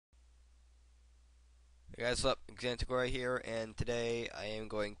Hey guys, what's up? Xantigore here, and today I am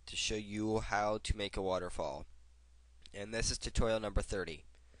going to show you how to make a waterfall. And this is tutorial number 30.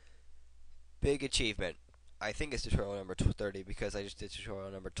 Big achievement. I think it's tutorial number 30 because I just did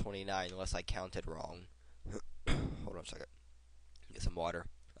tutorial number 29 unless I counted wrong. Hold on a second. Get some water.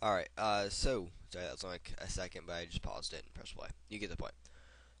 Alright, sorry that was like a second, but I just paused it and pressed play. You get the point.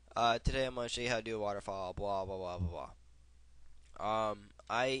 Today I'm going to show you how to do a waterfall, blah blah blah blah blah.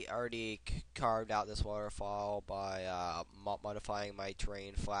 I already carved out this waterfall by modifying my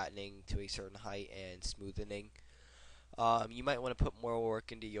terrain, flattening to a certain height, and smoothing. You might want to put more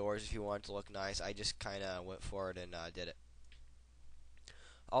work into yours if you want it to look nice. I just kind of went for it and did it.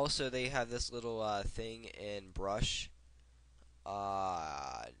 Also, they have this little thing in brush,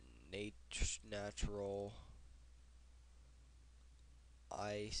 natural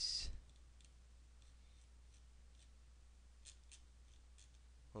ice.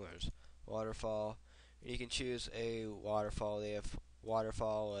 There's waterfall. You can choose a waterfall. They have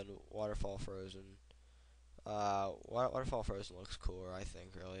waterfall and waterfall frozen. Waterfall frozen looks cooler, I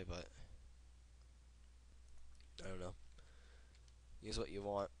think, really, but I don't know. Use what you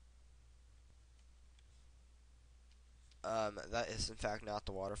want. That is in fact not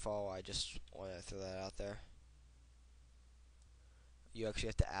the waterfall. I just want to throw that out there. You actually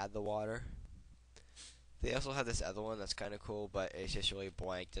have to add the water. They also have this other one that's kind of cool, but it's just really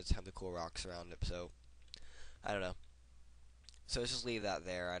blank. It doesn't have the cool rocks around it, so I don't know. So let's just leave that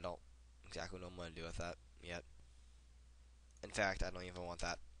there. I don't exactly know what I'm going to do with that yet. In fact, I don't even want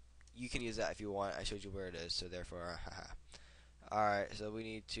that. You can use that if you want. I showed you where it is, so therefore, haha. Alright, so we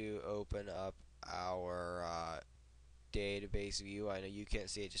need to open up our database view. I know you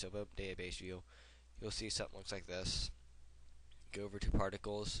can't see it, just open up database view. You'll see something looks like this. Go over to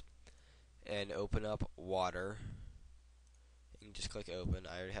particles and open up water. You can just click open.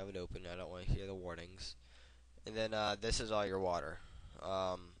 I already have it open. I don't want to hear the warnings. And then this is all your water.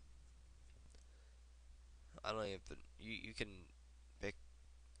 I don't even. You can pick.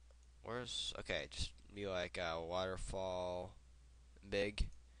 Okay? Just be like waterfall big.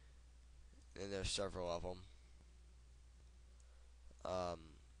 And there's several of them.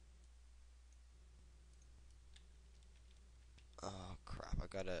 Oh crap! I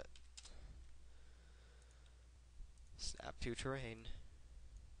gotta snap to terrain.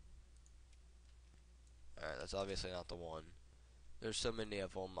 Alright, that's obviously not the one. There's so many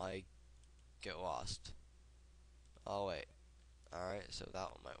of them, I get lost. Oh wait. Alright, so that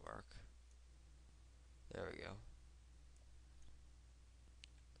one might work. There we go.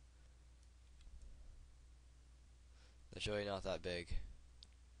 It's really not that big.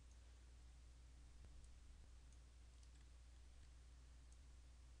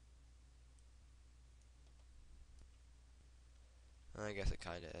 I guess it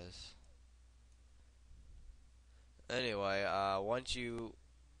kinda is. Anyway, once you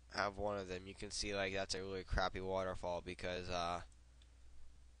have one of them, you can see like that's a really crappy waterfall because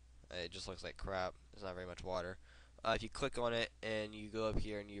it just looks like crap. There's not very much water. If you click on it and you go up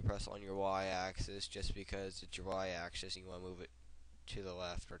here and you press on your y-axis, just because it's your y-axis and you want to move it to the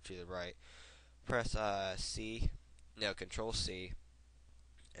left or to the right, press Control C,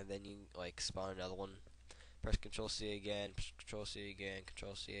 and then you like spawn another one. Press Control C again, Control C again,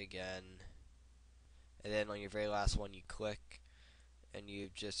 Control C again, and then on your very last one you click, and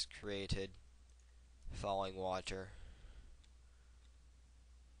you've just created falling water.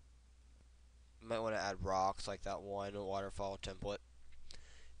 You might want to add rocks like that one waterfall template,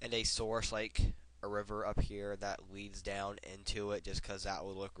 and a source like a river up here that leads down into it, just because that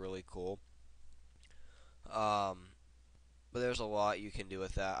would look really cool. But there's a lot you can do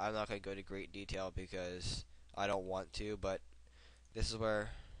with that. I'm not going to go into great detail because I don't want to, but this is where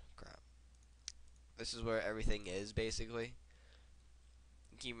this is where everything is basically.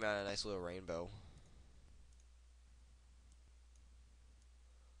 Keep around a nice little rainbow.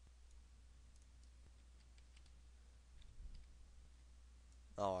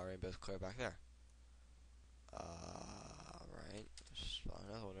 Oh, our rainbow's clear back there. Right. Spawn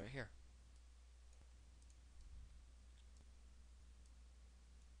another one right here.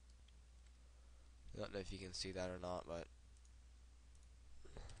 I don't know if you can see that or not, but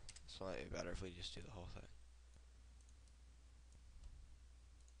this might be better if we just do the whole thing.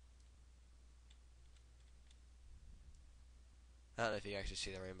 I don't know if you can actually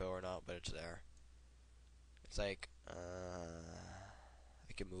see the rainbow or not, but it's there. It's like,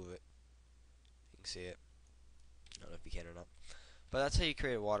 I can move it. You can see it. I don't know if you can or not. But that's how you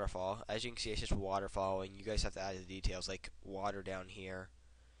create a waterfall. As you can see, it's just waterfall, and you guys have to add the details, like water down here,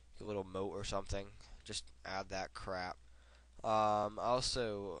 a little moat or something. Just add that crap.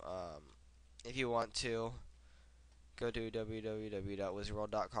 Also, if you want to, go to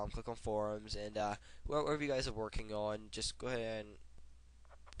www.wizardworld.com, click on forums, and whatever you guys are working on, just go ahead and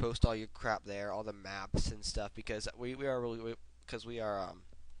post all your crap there, all the maps and stuff, because we are really because we are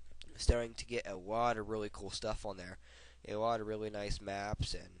starting to get a lot of really cool stuff on there, a lot of really nice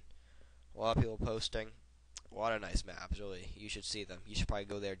maps, and a lot of people posting. A lot of nice maps, really. You should see them. You should probably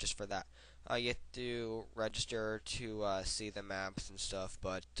go there just for that. You have to register to see the maps and stuff,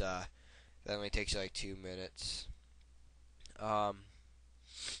 but that only takes you like 2 minutes. Um,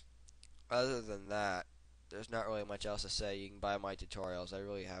 Other than that, there's not really much else to say. You can buy my tutorials. I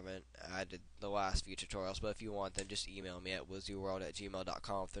really haven't added the last few tutorials, but if you want them, just email me at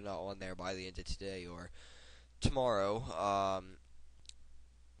wizzyworld@gmail.com if they're not on there by the end of today or tomorrow.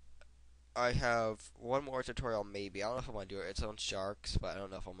 I have one more tutorial maybe. I don't know if I'm going to do it. It's on sharks, but I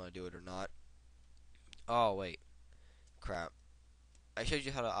don't know if I'm going to do it or not. Oh, wait. Crap. I showed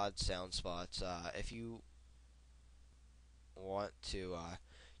you how to add sound spots. If you want to,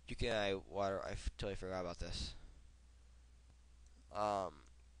 you can I totally forgot about this.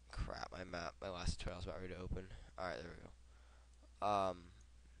 Crap, my last tutorial's about ready to open. Alright, there we go.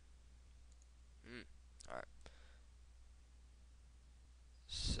 Alright.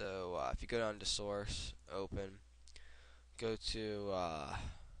 So, if you go down to source, open, go to,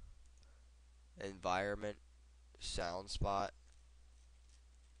 environment, sound spot,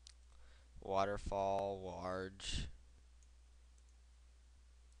 waterfall, large.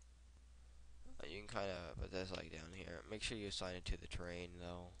 You can kind of put this like down here. Make sure you assign it to the train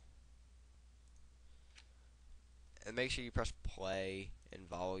though. And make sure you press play and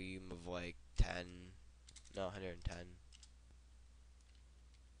volume of like 110.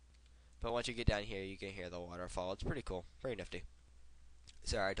 But once you get down here, you can hear the waterfall. It's pretty cool. Pretty nifty.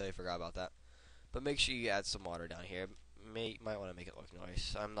 Sorry, I totally forgot about that. But make sure you add some water down here. Might want to make it look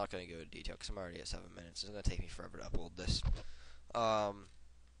nice. I'm not going to go into detail because I'm already at 7 minutes. It's going to take me forever to upload this.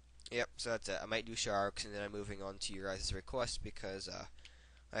 Yep, so that's it. I might do sharks, and then I'm moving on to your guys' requests because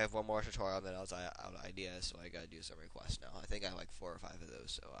I have one more tutorial, and then I was out of ideas, so I gotta do some requests now. I think I have like 4 or 5 of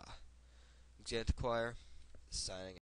those, so Xanth Choir, signing